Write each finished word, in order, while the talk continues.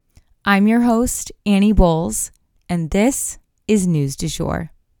I'm your host, Annie Bowles, and this is News du Jour.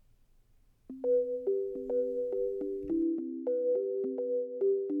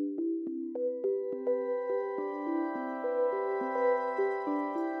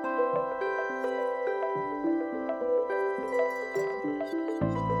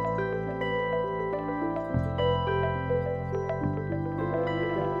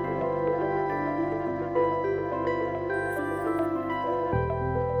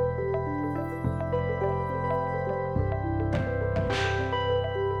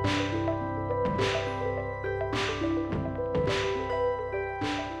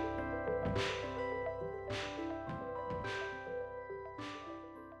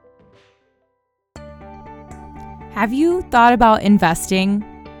 Have you thought about investing?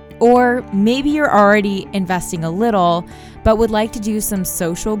 Or maybe you're already investing a little, but would like to do some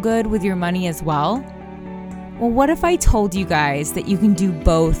social good with your money as well? Well, what if I told you guys that you can do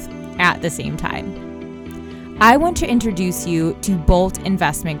both at the same time? I want to introduce you to Bolt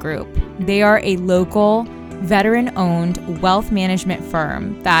Investment Group. They are a local, veteran-owned wealth management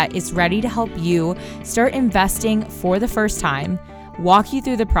firm that is ready to help you start investing for the first time, walk you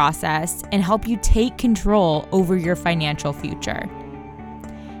through the process, and help you take control over your financial future.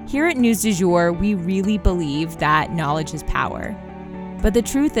 Here at News du Jour, we really believe that knowledge is power. But the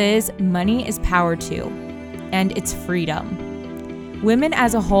truth is, money is power too, and it's freedom. Women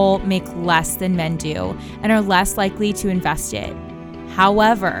as a whole make less than men do and are less likely to invest it.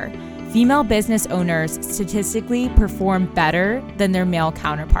 However, female business owners statistically perform better than their male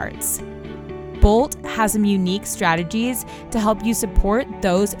counterparts. Bolt has some unique strategies to help you support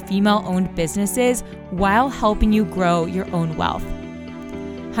those female-owned businesses while helping you grow your own wealth.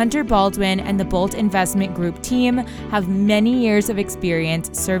 Hunter Baldwin and the Bolt Investment Group team have many years of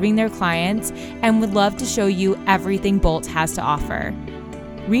experience serving their clients and would love to show you everything Bolt has to offer.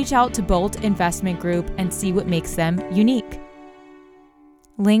 Reach out to Bolt Investment Group and see what makes them unique.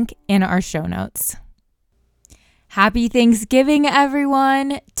 Link in our show notes. Happy Thanksgiving,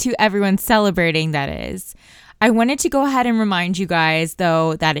 everyone, to everyone celebrating, that is. I wanted to go ahead and remind you guys,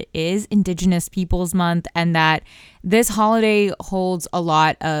 though, that it is Indigenous Peoples Month and that this holiday holds a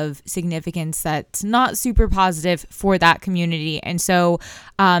lot of significance that's not super positive for that community. And so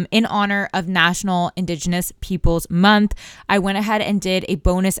in honor of National Indigenous Peoples Month, I went ahead and did a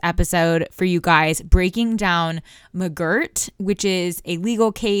bonus episode for you guys breaking down McGirt, which is a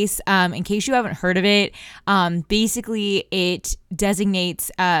legal case. In case you haven't heard of it, basically it designates...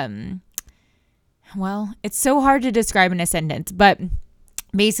 Well, it's so hard to describe in a sentence, but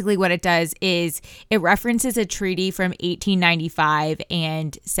basically what it does is it references a treaty from 1895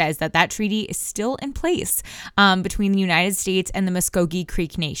 and says that that treaty is still in place between the United States and the Muskogee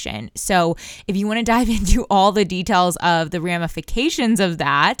Creek Nation. So if you want to dive into all the details of the ramifications of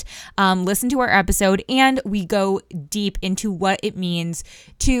that, listen to our episode, and we go deep into what it means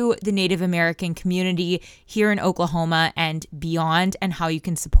to the Native American community here in Oklahoma and beyond, and how you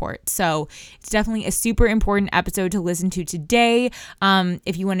can support. So it's definitely a super important episode to listen to today.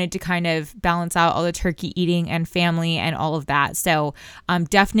 If you wanted to kind of balance out all the turkey eating and family and all of that. So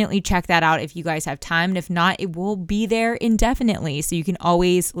definitely check that out if you guys have time. And if not, it will be there indefinitely. So you can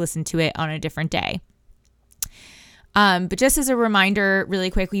always listen to it on a different day. But just as a reminder,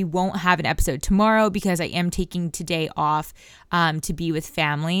 really quick, we won't have an episode tomorrow because I am taking today off to be with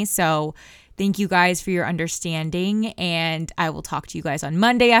family. So thank you guys for your understanding, and I will talk to you guys on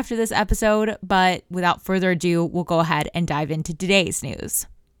Monday after this episode. But without further ado, we'll go ahead and dive into today's news.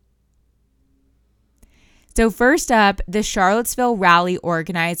 So first up, the Charlottesville rally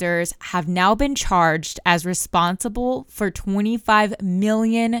organizers have now been charged as responsible for $25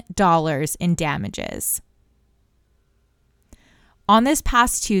 million in damages. On this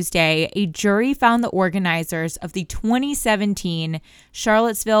past Tuesday, a jury found the organizers of the 2017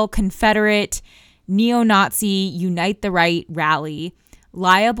 Charlottesville Confederate Neo-Nazi Unite the Right rally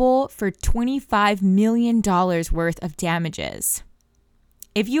liable for $25 million worth of damages.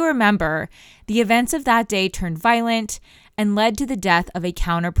 If you remember, the events of that day turned violent and led to the death of a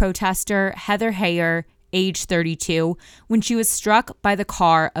counter-protester, Heather Heyer, age 32, when she was struck by the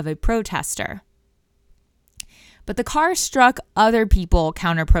car of a protester. But the car struck other people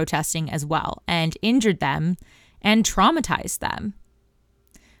counter-protesting as well and injured them and traumatized them.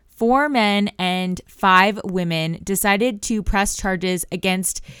 4 men and 5 women decided to press charges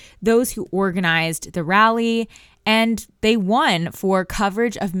against those who organized the rally, and they won for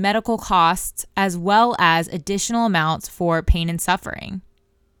coverage of medical costs as well as additional amounts for pain and suffering.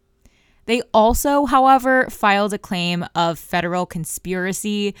 They also, however, filed a claim of federal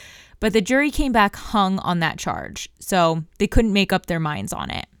conspiracy, but the jury came back hung on that charge, so they couldn't make up their minds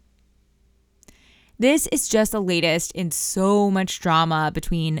on it. This is just the latest in so much drama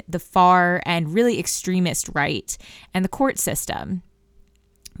between the far and really extremist right and the court system.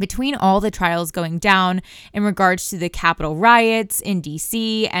 Between all the trials going down in regards to the Capitol riots in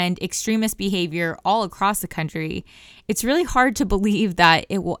DC and extremist behavior all across the country, it's really hard to believe that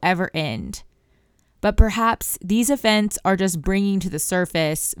it will ever end. But perhaps these events are just bringing to the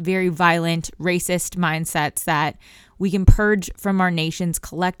surface very violent, racist mindsets that we can purge from our nation's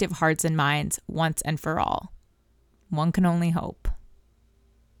collective hearts and minds once and for all. One can only hope.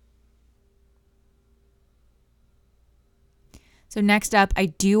 So next up, I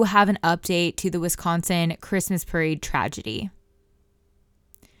do have an update to the Wisconsin Christmas parade tragedy.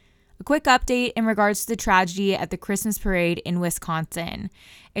 A quick update in regards to the tragedy at the Christmas parade in Wisconsin.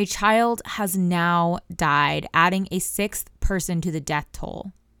 A child has now died, adding a sixth person to the death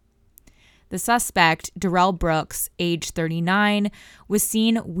toll. The suspect, Darrell Brooks, age 39, was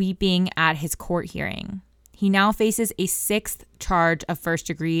seen weeping at his court hearing. He now faces a sixth charge of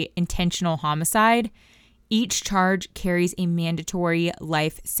first-degree intentional homicide. Each charge carries a mandatory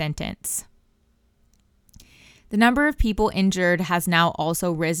life sentence. The number of people injured has now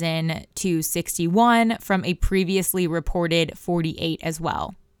also risen to 61 from a previously reported 48 as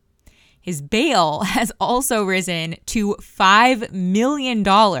well. His bail has also risen to $5 million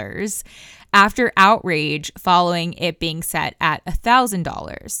after outrage following it being set at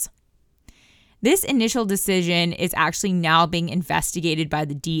 $1,000. This initial decision is actually now being investigated by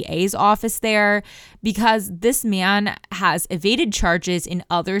the DA's office there because this man has evaded charges in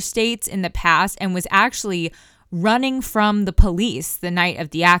other states in the past and was actually running from the police the night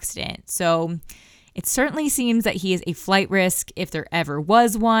of the accident. So it certainly seems that he is a flight risk if there ever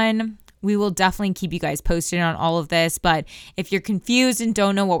was one. We will definitely keep you guys posted on all of this, but if you're confused and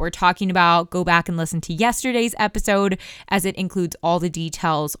don't know what we're talking about, go back and listen to yesterday's episode as it includes all the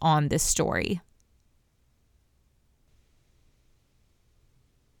details on this story.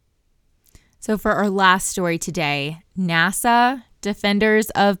 So for our last story today, NASA, defenders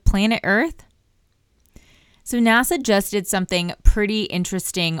of planet Earth. So NASA just did something pretty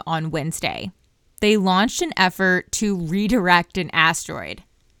interesting on Wednesday. They launched an effort to redirect an asteroid,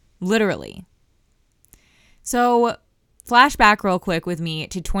 literally. So flashback real quick with me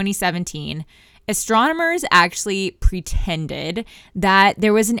to 2017. Astronomers actually pretended that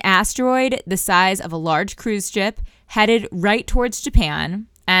there was an asteroid the size of a large cruise ship headed right towards Japan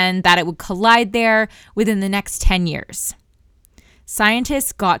and that it would collide there within the next 10 years.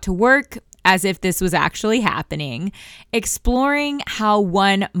 Scientists got to work as if this was actually happening, exploring how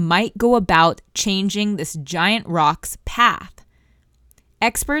one might go about changing this giant rock's path.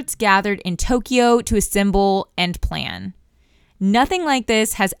 Experts gathered in Tokyo to assemble and plan. Nothing like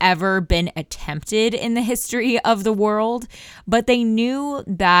this has ever been attempted in the history of the world, but they knew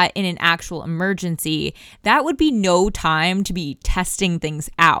that in an actual emergency, that would be no time to be testing things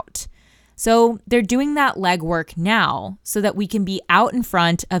out. So they're doing that legwork now so that we can be out in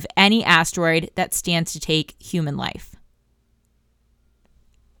front of any asteroid that stands to take human life.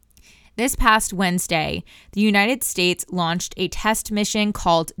 This past Wednesday, the United States launched a test mission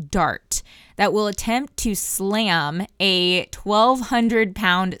called DART that will attempt to slam a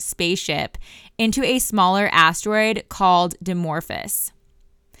 1,200-pound spaceship into a smaller asteroid called Dimorphos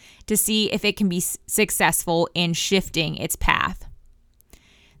to see if it can be successful in shifting its path.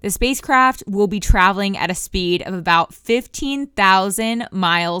 The spacecraft will be traveling at a speed of about 15,000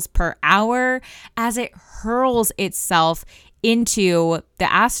 miles per hour as it hurls itself into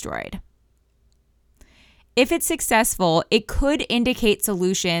the asteroid. If it's successful, it could indicate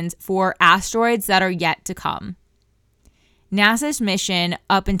solutions for asteroids that are yet to come. NASA's mission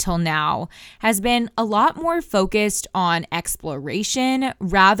up until now has been a lot more focused on exploration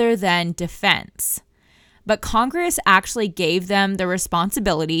rather than defense. But Congress actually gave them the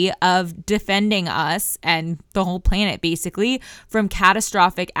responsibility of defending us and the whole planet, basically, from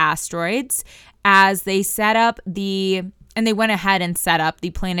catastrophic asteroids as they they went ahead and set up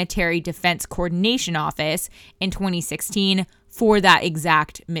the Planetary Defense Coordination Office in 2016 for that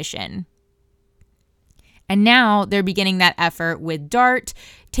exact mission. And now they're beginning that effort with DART,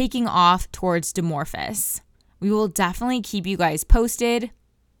 taking off towards Dimorphos. We will definitely keep you guys posted.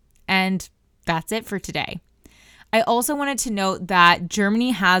 And that's it for today. I also wanted to note that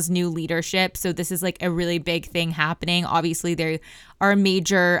Germany has new leadership. So this is like a really big thing happening. Obviously, they are a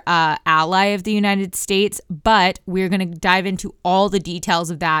major ally of the United States, but we're going to dive into all the details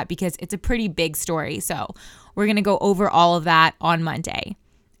of that because it's a pretty big story. So we're going to go over all of that on Monday.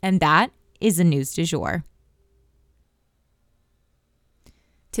 And that is the news du jour.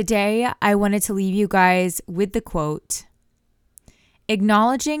 Today, I wanted to leave you guys with the quote,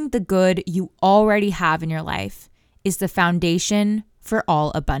 Acknowledging the good you already have in your life is the foundation for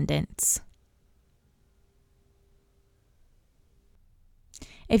all abundance.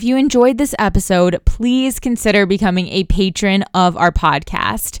 If you enjoyed this episode, please consider becoming a patron of our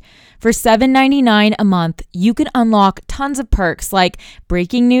podcast. For $7.99 a month, you can unlock tons of perks like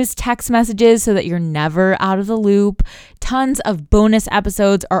breaking news text messages so that you're never out of the loop. Tons of bonus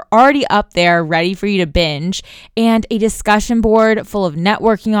episodes are already up there ready for you to binge, and a discussion board full of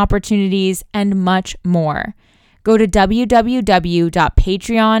networking opportunities and much more. Go to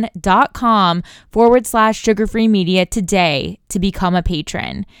www.patreon.com/sugarfreemedia today to become a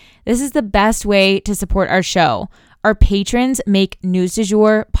patron. This is the best way to support our show. Our patrons make News du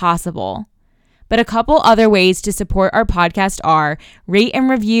Jour possible. But a couple other ways to support our podcast are rate and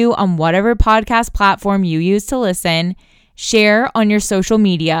review on whatever podcast platform you use to listen, share on your social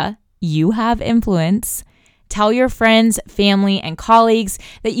media, you have influence, tell your friends, family, and colleagues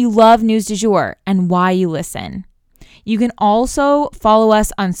that you love News du Jour and why you listen. You can also follow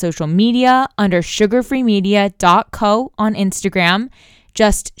us on social media under sugarfreemedia.co on Instagram,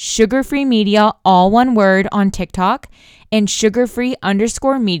 just sugarfreemedia, all one word, on TikTok, and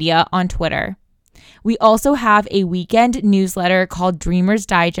sugarfree_media on Twitter. We also have a weekend newsletter called Dreamers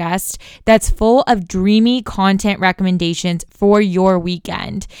Digest that's full of dreamy content recommendations for your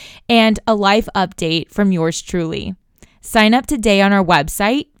weekend and a life update from yours truly. Sign up today on our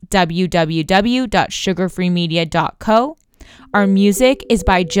website, www.sugarfreemedia.co. Our music is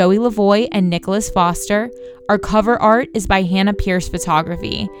by Joey Lavoie and Nicholas Foster. Our cover art is by Hannah Pierce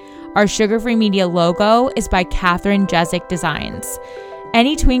Photography. Our Sugar Free Media logo is by Catherine Jezik Designs.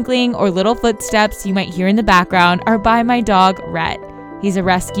 Any twinkling or little footsteps you might hear in the background are by my dog, Rhett. He's a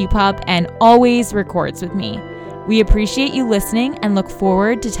rescue pup and always records with me. We appreciate you listening and look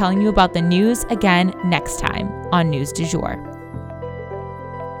forward to telling you about the news again next time on News du Jour.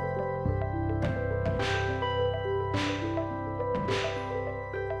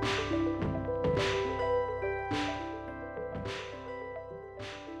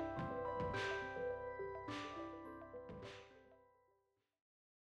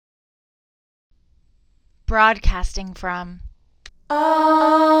 Broadcasting from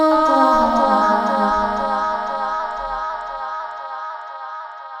Oklahoma.